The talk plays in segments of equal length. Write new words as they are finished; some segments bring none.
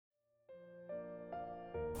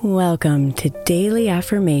Welcome to Daily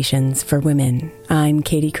Affirmations for Women. I'm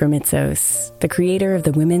Katie Kremitzos, the creator of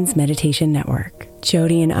the Women's Meditation Network.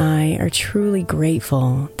 Jody and I are truly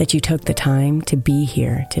grateful that you took the time to be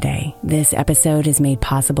here today. This episode is made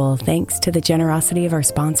possible thanks to the generosity of our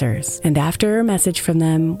sponsors. And after a message from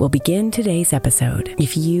them, we'll begin today's episode.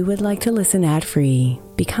 If you would like to listen ad-free,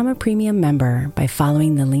 become a premium member by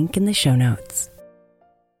following the link in the show notes.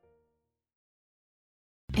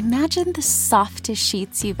 Imagine the softest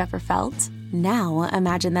sheets you've ever felt. Now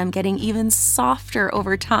imagine them getting even softer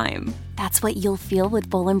over time. That's what you'll feel with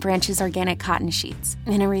Boll & Branch's organic cotton sheets.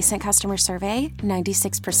 In a recent customer survey,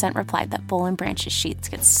 96% replied that Boll & Branch's sheets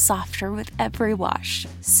get softer with every wash.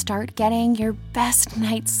 Start getting your best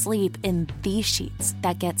night's sleep in these sheets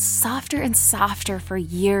that get softer and softer for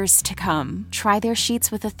years to come. Try their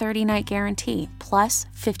sheets with a 30-night guarantee, plus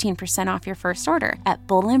 15% off your first order at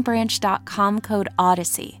bollandbranch.com code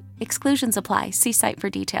Odyssey. Exclusions apply. See site for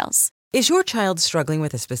details. Is your child struggling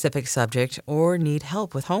with a specific subject or need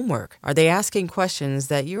help with homework? Are they asking questions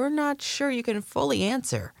that you're not sure you can fully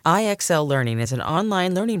answer? IXL Learning is an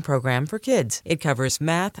online learning program for kids. It covers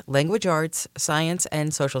math, language arts, science,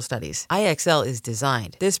 and social studies. IXL is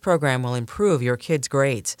designed. This program will improve your kids'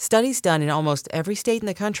 grades. Studies done in almost every state in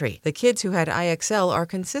the country. The kids who had IXL are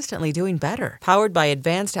consistently doing better. Powered by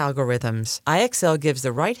advanced algorithms, IXL gives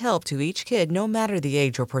the right help to each kid no matter the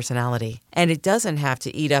age or personality. And it doesn't have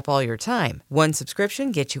to eat up all your time. One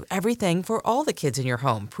subscription gets you everything for all the kids in your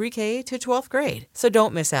home, pre-K to 12th grade. So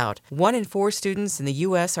don't miss out. 1 in 4 students in the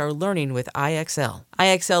U.S. are learning with IXL.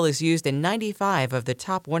 IXL is used in 95 of the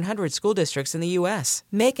top 100 school districts in the U.S.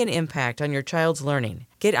 Make an impact on your child's learning.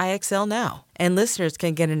 Get IXL now. And listeners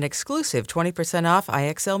can get an exclusive 20% off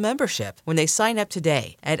IXL membership when they sign up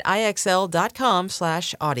today at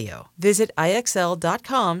IXL.com/audio. Visit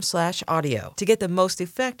IXL.com/audio to get the most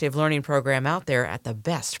effective learning program out there at the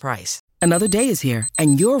best price. Another day is here,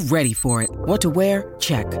 and you're ready for it. What to wear?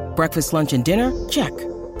 Check. Breakfast, lunch, and dinner? Check.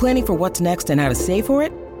 Planning for what's next and how to save for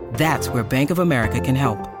it? That's where Bank of America can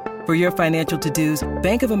help. For your financial to-dos,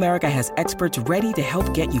 Bank of America has experts ready to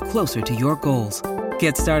help get you closer to your goals.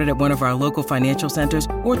 Get started at one of our local financial centers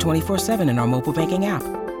or 24/7 in our mobile banking app.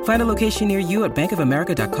 Find a location near you at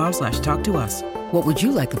bankofamerica.com/talktous. What would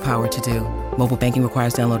you like the power to do? Mobile banking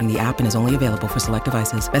requires downloading the app and is only available for select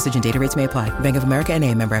devices. Message and data rates may apply. Bank of America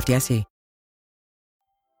N.A., member FDIC.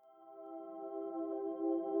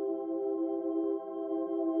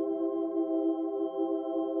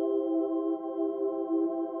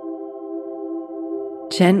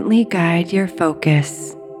 Gently guide your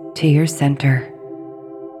focus to your center.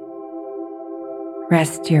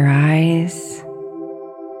 Rest your eyes.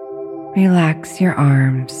 Relax your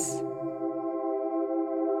arms.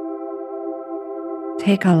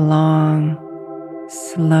 Take a long,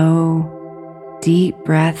 slow, deep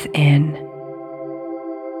breath in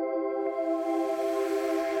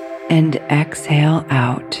and exhale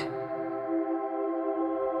out.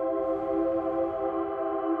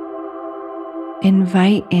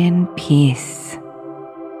 Invite in peace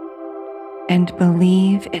and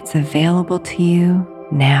believe it's available to you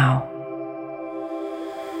now.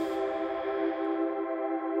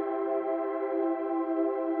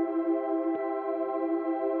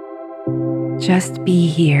 Just be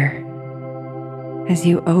here as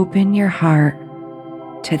you open your heart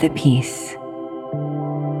to the peace.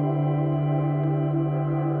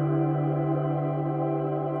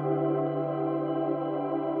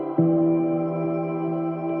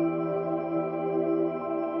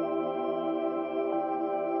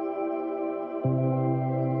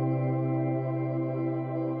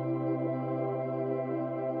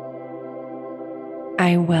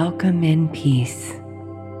 I welcome in peace.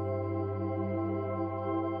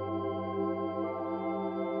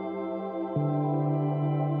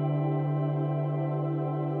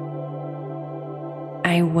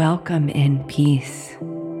 I welcome in peace.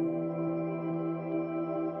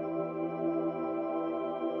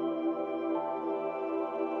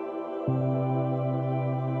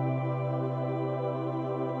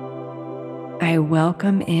 I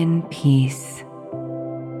welcome in peace.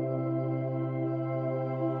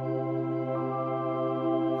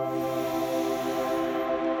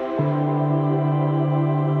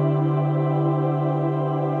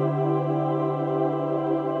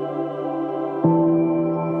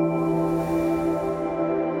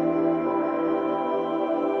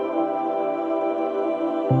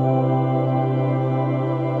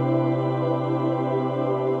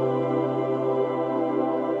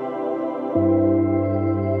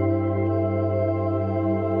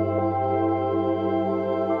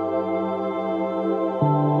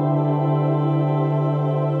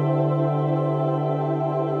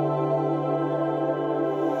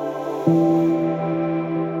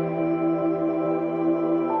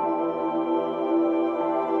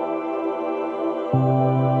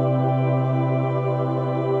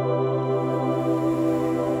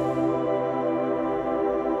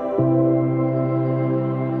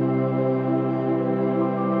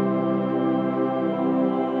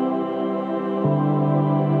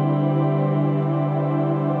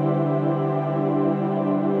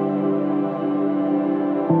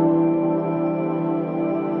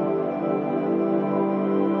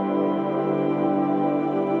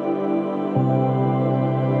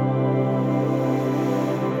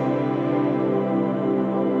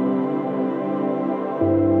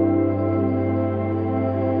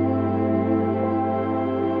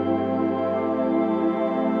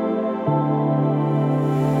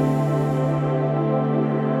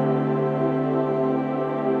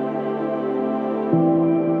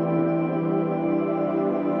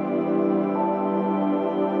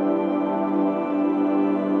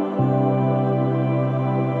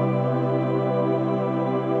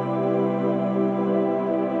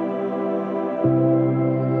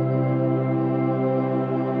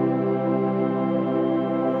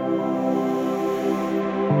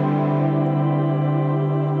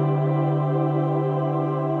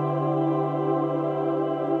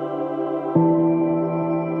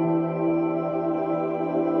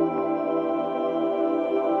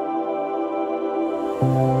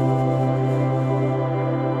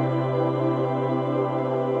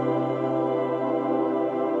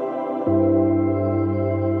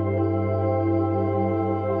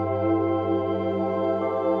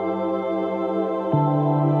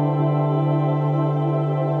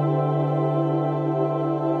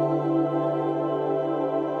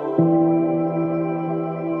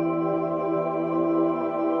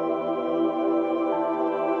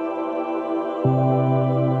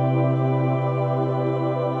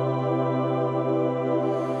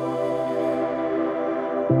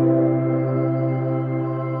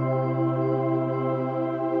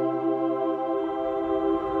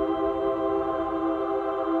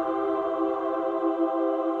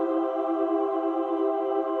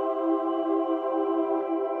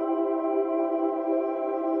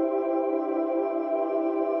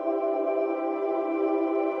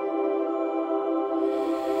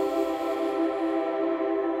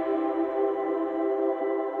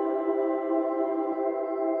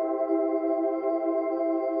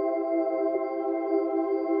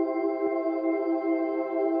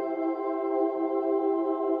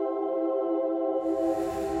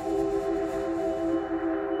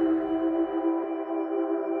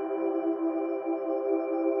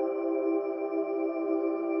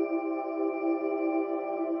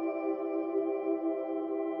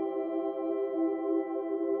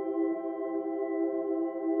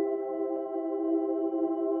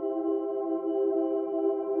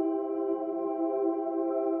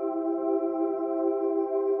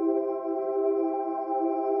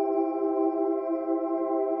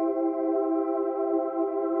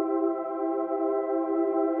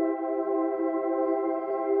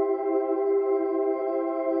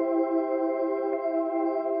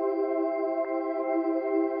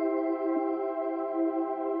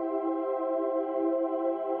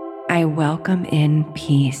 I welcome in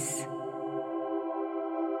peace.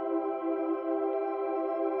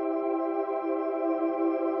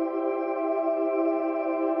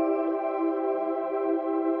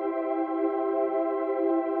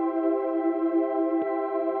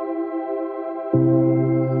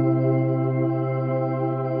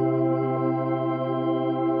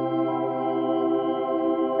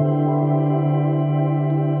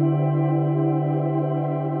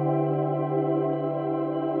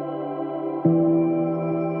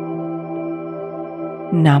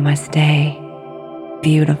 Namaste,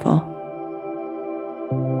 beautiful.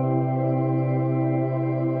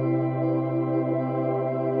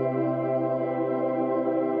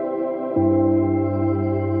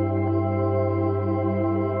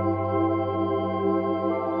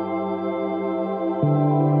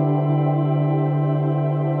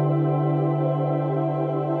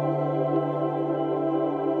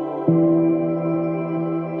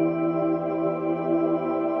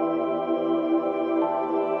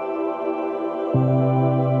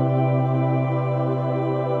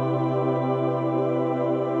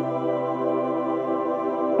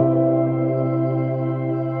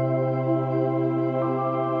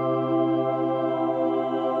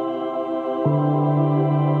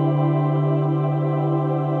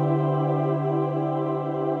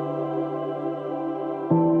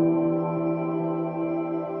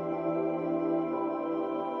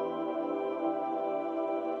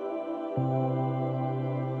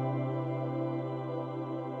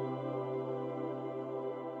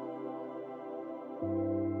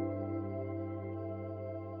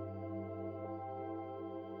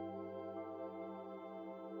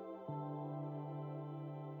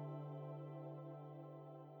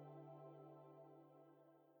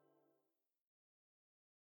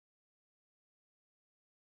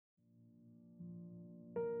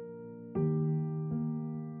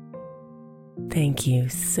 Thank you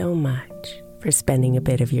so much for spending a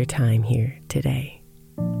bit of your time here today.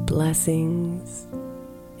 Blessings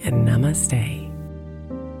and namaste.